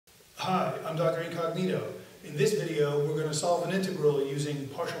Hi, I'm Dr. Incognito. In this video, we're going to solve an integral using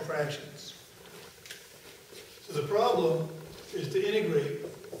partial fractions. So the problem is to integrate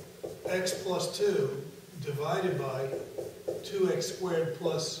x plus 2 divided by 2x squared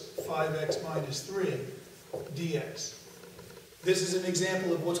plus 5x minus 3 dx. This is an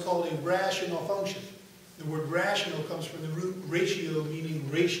example of what's called a rational function. The word rational comes from the root ratio, meaning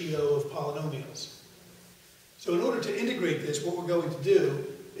ratio of polynomials. So in order to integrate this, what we're going to do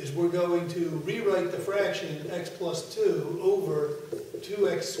is we're going to rewrite the fraction x plus 2 over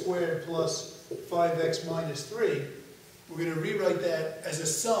 2x squared plus 5x minus 3. We're going to rewrite that as a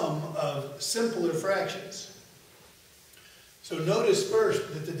sum of simpler fractions. So notice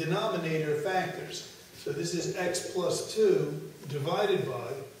first that the denominator factors. So this is x plus 2 divided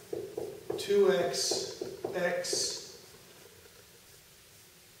by 2x,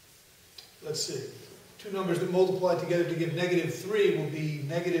 let's see, two numbers that multiply together to give -3 will be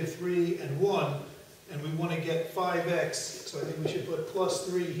 -3 and 1, and we want to get 5x, so I think we should put plus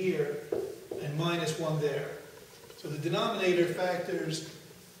 3 here and minus 1 there. So the denominator factors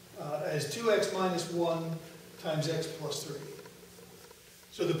as 2x minus 1 times x plus 3.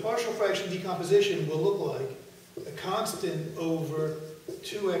 So the partial fraction decomposition will look like a constant over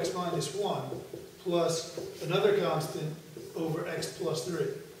 2x minus 1 plus another constant over x plus 3.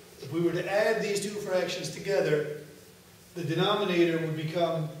 If we were to add these two fractions together, the denominator would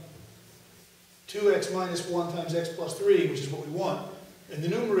become 2x minus 1 times x plus 3, which is what we want. And the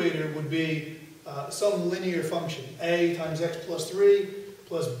numerator would be some linear function, a times x plus 3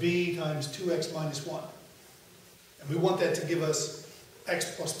 plus b times 2x minus 1. And we want that to give us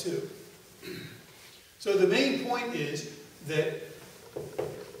x plus 2. So the main point is that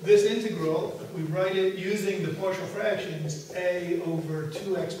this integral, if we write it using the partial fractions, a over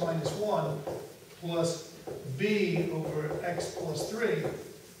 2x minus 1 plus b over x plus 3,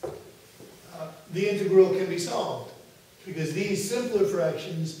 the integral can be solved because these simpler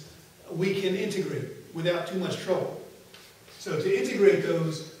fractions we can integrate without too much trouble. So to integrate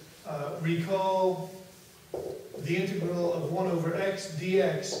those, recall the integral of 1 over x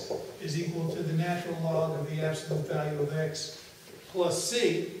dx is equal to the natural log of the absolute value of x plus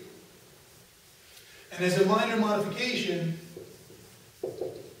c. And as a minor modification,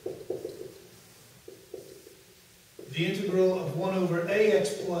 the integral of 1 over ax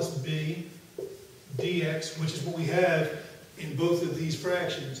plus b dx, which is what we have in both of these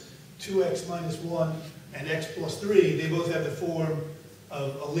fractions, 2x minus 1 and x plus 3, they both have the form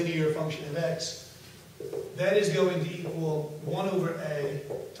of a linear function of x. That is going to equal 1 over a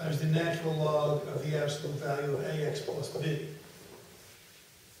times the natural log of the absolute value of ax plus b.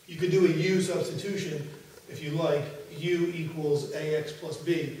 You could do a u substitution if you like, u equals ax plus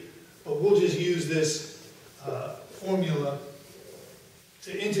b, but we'll just use this formula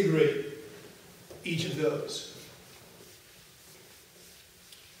to integrate each of those.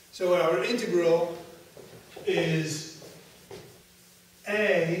 So our integral is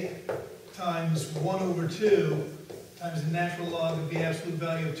a times 1 over 2 times the natural log of the absolute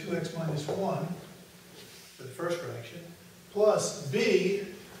value of 2x minus 1 for the first fraction, plus b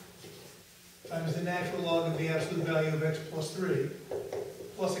times the natural log of the absolute value of x plus 3,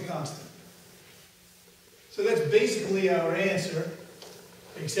 plus a constant. So that's basically our answer,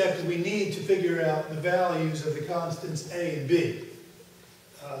 except we need to figure out the values of the constants a and b.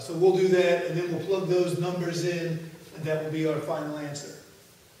 So we'll do that, and then we'll plug those numbers in, and that will be our final answer.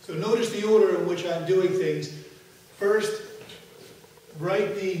 So notice the order in which I'm doing things. First,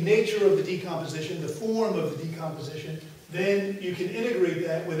 write the nature of the decomposition, the form of the decomposition. Then you can integrate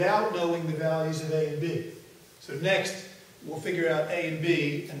that without knowing the values of a and b. So next, we'll figure out a and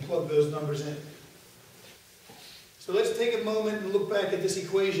b and plug those numbers in. So let's take a moment and look back at this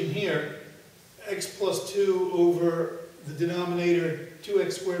equation here. X plus 2 over the denominator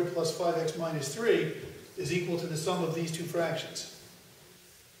 2x squared plus 5x minus 3 is equal to the sum of these two fractions.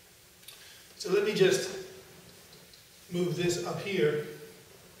 So let me just move this up here.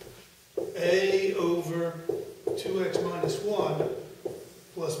 A over 2x minus 1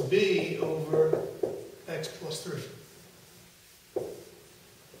 plus b over x plus 3.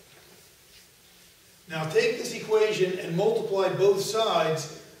 Now take this equation and multiply both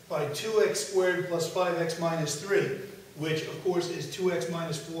sides by 2x squared plus 5x minus 3, which of course is 2x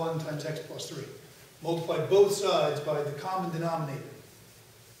minus 1 times x plus 3. Multiply both sides by the common denominator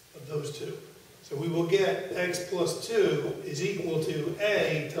of those two. So we will get x plus 2 is equal to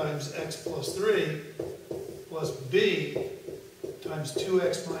a times x plus 3 plus b times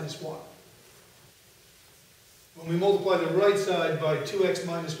 2x minus 1. When we multiply the right side by 2x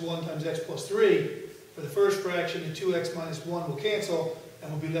minus 1 times x plus 3, for the first fraction, the 2x minus 1 will cancel,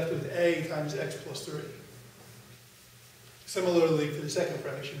 and we'll be left with a times x plus 3. Similarly, for the second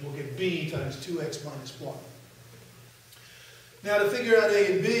fraction, we'll get b times 2x minus 1. Now, to figure out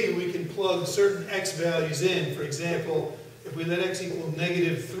a and b, we can plug certain x values in. For example, if we let x equal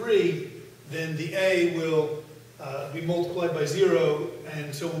negative 3, then the a will be multiplied by 0,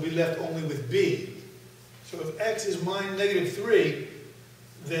 and so we'll be left only with b. So if x is negative 3,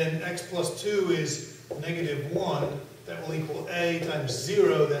 then x plus 2 is negative 1. That will equal a times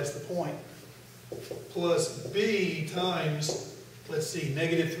 0, that's the point, plus b times, let's see,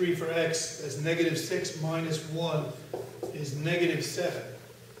 negative 3 for x, that's negative 6 minus 1 is negative 7.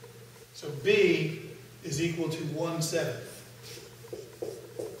 So b is equal to 1/7.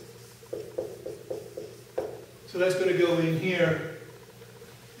 So that's going to go in here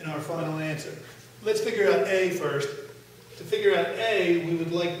in our final answer. Let's figure out a first. To figure out a, we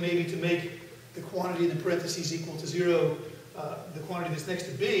would like maybe to make the quantity in the parentheses equal to 0, the quantity that's next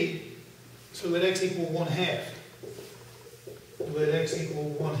to b, so let x equal 1/2. Let x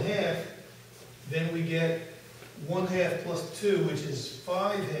equal 1/2, then we get 1/2 plus 2, which is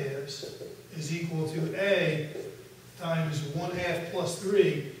 5/2, is equal to a times 1/2 plus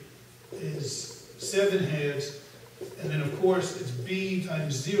 3 is 7/2, and then of course it's b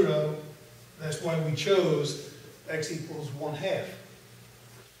times 0. That's why we chose x equals 1/2.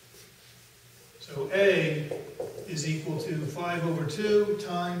 So a is equal to 5/2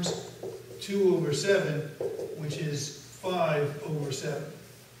 times 2/7, which is 5/7.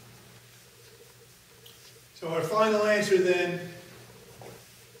 So our final answer then,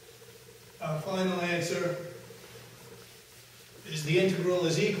 is the integral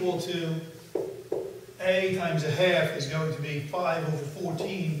is equal to a times 1/2 is going to be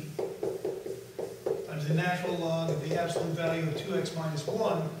 5/14 times the natural log of the absolute value of 2x minus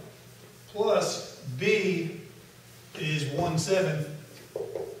 1 plus b is 1/7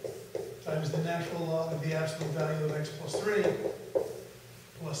 times the natural log of the absolute value of x plus 3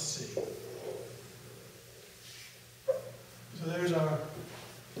 plus c. So there's our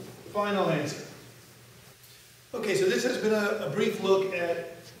final answer. Okay, so this has been a brief look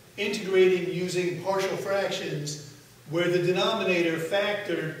at integrating using partial fractions where the denominator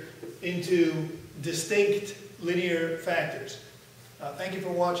factored into distinct linear factors. Thank you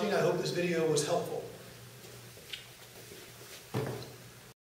for watching. I hope this video was helpful.